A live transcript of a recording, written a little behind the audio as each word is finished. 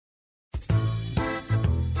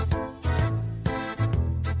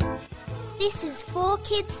This is For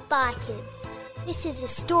Kids by Kids. This is a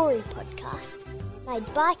story podcast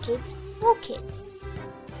made by kids for kids.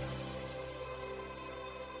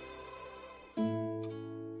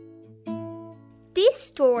 This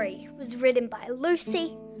story was written by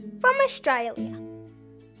Lucy from Australia.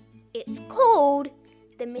 It's called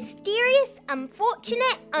The Mysterious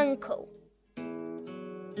Unfortunate Uncle. There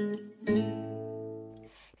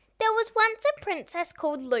was once a princess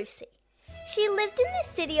called Lucy. She lived in the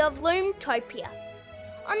city of Loomtopia.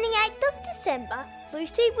 On the 8th of December,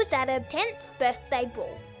 Lucy was at her 10th birthday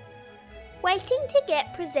ball, waiting to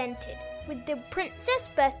get presented with the Princess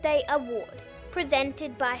Birthday Award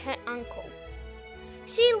presented by her uncle.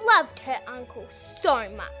 She loved her uncle so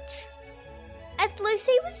much. As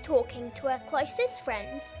Lucy was talking to her closest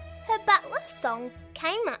friends, her butler Song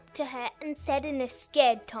came up to her and said in a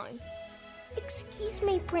scared tone, "Excuse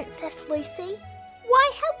me, Princess Lucy."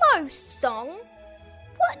 "Why, hello, Song.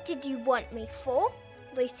 What did you want me for?"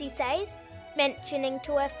 Lucy says, mentioning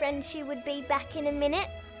to her friend she would be back in a minute.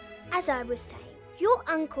 "As I was saying, your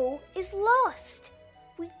uncle is lost.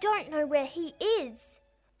 We don't know where he is.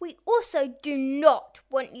 We also do not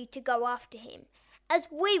want you to go after him, as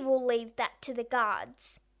we will leave that to the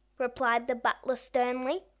guards," replied the butler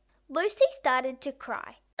sternly. Lucy started to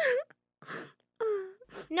cry.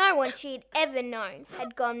 No one she had ever known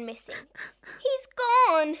had gone missing. "He's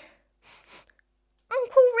gone!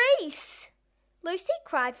 Uncle Reese!" Lucy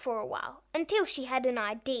cried for a while until she had an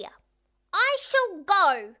idea. "I shall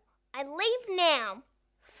go! I leave now!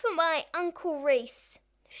 For my Uncle Reese!"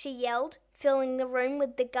 she yelled, filling the room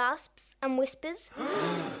with the gasps and whispers.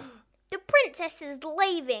 "The princess is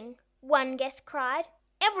leaving!" one guest cried.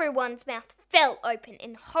 Everyone's mouth fell open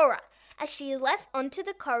in horror as she left onto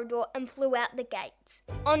the corridor and flew out the gates,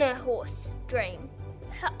 on her horse, Dream.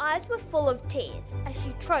 Her eyes were full of tears as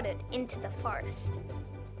she trotted into the forest.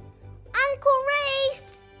 "Uncle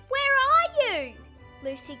Reese, where are you?"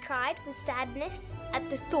 Lucy cried with sadness at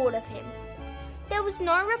the thought of him. There was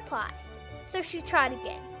no reply, so she tried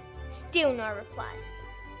again. Still no reply.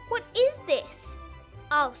 "What is this?"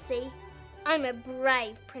 "I'll see. I'm a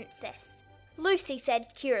brave princess," Lucy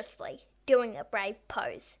said curiously, doing a brave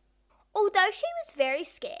pose. Although she was very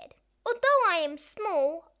scared. "Although I am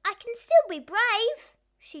small, I can still be brave,"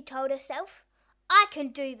 she told herself. "I can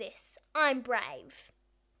do this. I'm brave."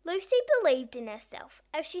 Lucy believed in herself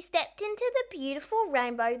as she stepped into the beautiful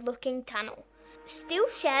rainbow-looking tunnel, still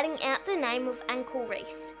shouting out the name of Uncle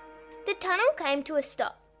Reese. The tunnel came to a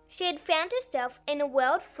stop. She had found herself in a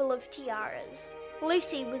world full of tiaras.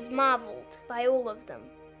 Lucy was marvelled by all of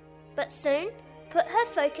them, but soon put her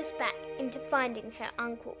focus back into finding her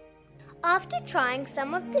uncle. After trying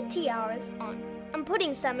some of the tiaras on and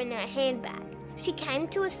putting some in her handbag, she came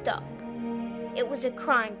to a stop. It was a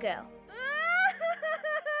crying girl.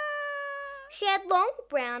 She had long,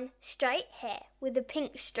 brown, straight hair with a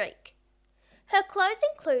pink streak. Her clothes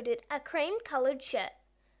included a cream-coloured shirt,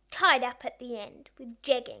 tied up at the end with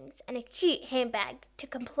jeggings and a cute handbag to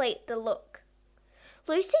complete the look.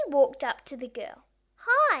 Lucy walked up to the girl.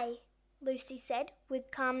 "Hi," Lucy said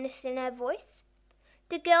with calmness in her voice.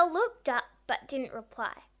 The girl looked up but didn't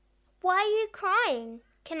reply. "Why are you crying?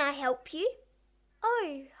 Can I help you?"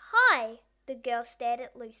 "Oh, hi," the girl stared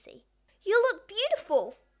at Lucy. "You look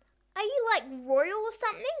beautiful. Are you like royal or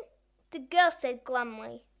something?" The girl said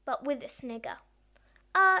glumly, but with a snigger.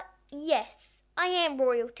 Yes, I am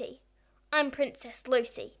royalty. I'm Princess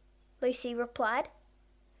Lucy," Lucy replied.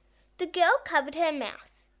 The girl covered her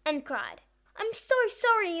mouth and cried, "I'm so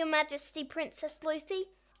sorry, Your Majesty, Princess Lucy.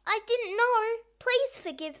 I didn't know. Please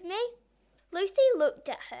forgive me." Lucy looked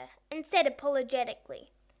at her and said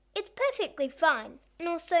apologetically, "It's perfectly fine, and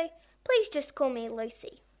also, please just call me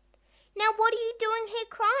Lucy." "Now what are you doing here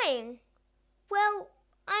crying?" "Well,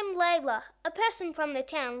 I'm Layla, a person from the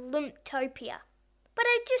town Loomtopia. But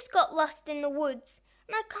I just got lost in the woods,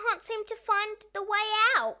 and I can't seem to find the way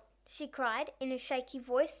out," she cried in a shaky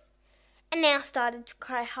voice, and now started to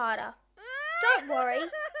cry harder. "Don't worry,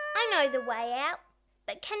 I know the way out.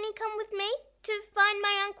 But can you come with me to find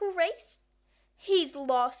my Uncle Reese? He's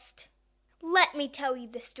lost. Let me tell you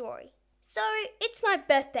the story. So, it's my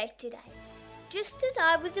birthday today. Just as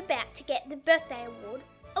I was about to get the birthday award,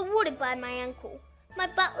 awarded by my uncle, my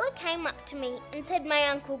butler came up to me and said my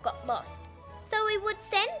uncle got lost. So he would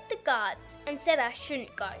send the guards and said I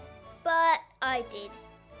shouldn't go. But I did.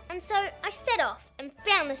 And so I set off and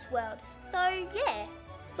found this world. So, yeah."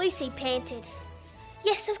 Lucy panted.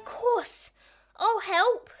 "Yes, of course. I'll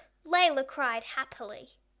help," Layla cried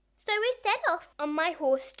happily. So we set off on my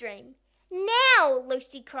horse Dream. "Now,"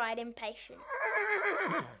 Lucy cried impatient.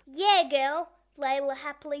 "Yeah, girl," Layla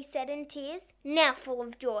happily said in tears, now full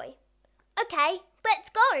of joy. Okay, let's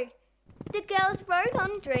go. The girls rode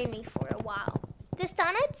on dreamy for a while. The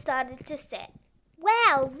sun had started to set.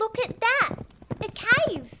 Wow, look at that! A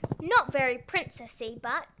cave! Not very princessy,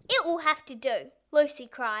 but it will have to do, Lucy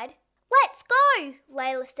cried. Let's go,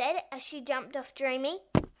 Layla said as she jumped off Dreamy.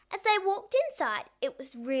 As they walked inside, it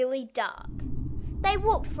was really dark. They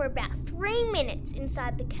walked for about 3 minutes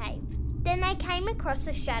inside the cave. Then they came across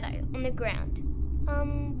a shadow on the ground.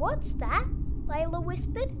 What's that? Layla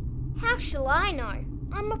whispered. How shall I know?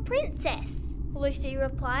 I'm a princess, Lucy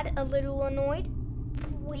replied, a little annoyed.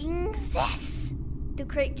 Princess? The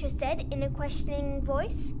creature said in a questioning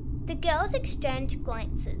voice. The girls exchanged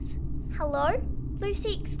glances. Hello?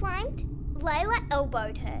 Lucy exclaimed. Layla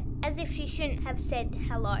elbowed her, as if she shouldn't have said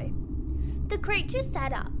hello. The creature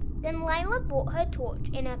sat up. Then Layla brought her torch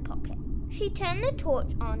in her pocket. She turned the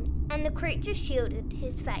torch on, and the creature shielded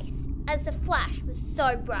his face, as the flash was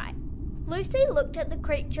so bright. Lucy looked at the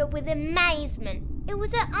creature with amazement. It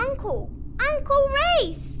was her uncle. Uncle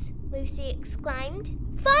Reese! Lucy exclaimed.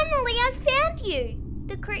 Finally, I found you!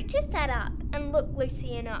 The creature sat up and looked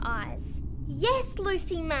Lucy in her eyes. Yes,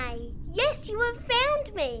 Lucy May. Yes, you have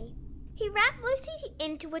found me. He wrapped Lucy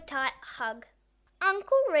into a tight hug.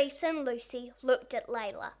 Uncle Reese and Lucy looked at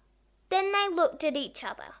Layla. Then they looked at each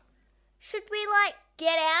other. Should we,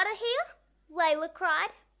 get out of here? Layla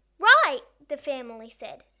cried. Right, the family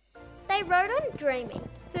said. They rode on dreaming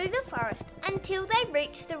through the forest until they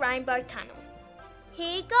reached the rainbow tunnel.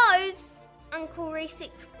 Here goes, Uncle Reese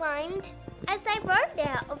exclaimed. As they rode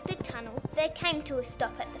out of the tunnel, they came to a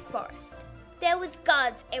stop at the forest. There was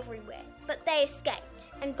guards everywhere, but they escaped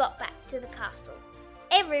and got back to the castle.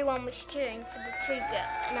 Everyone was cheering for the two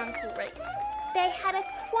girls and Uncle Reese. They had a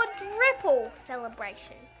quadruple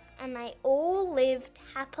celebration, and they all lived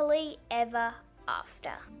happily ever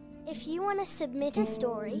after. If you want to submit a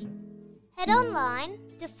story, head online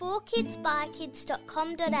to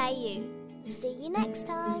 4kidsbykids.com.au. See you next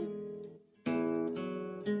time.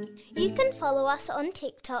 You can follow us on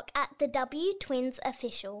TikTok at the W Twins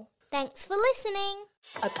Official. Thanks for listening.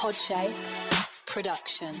 A Podshape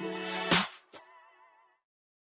production.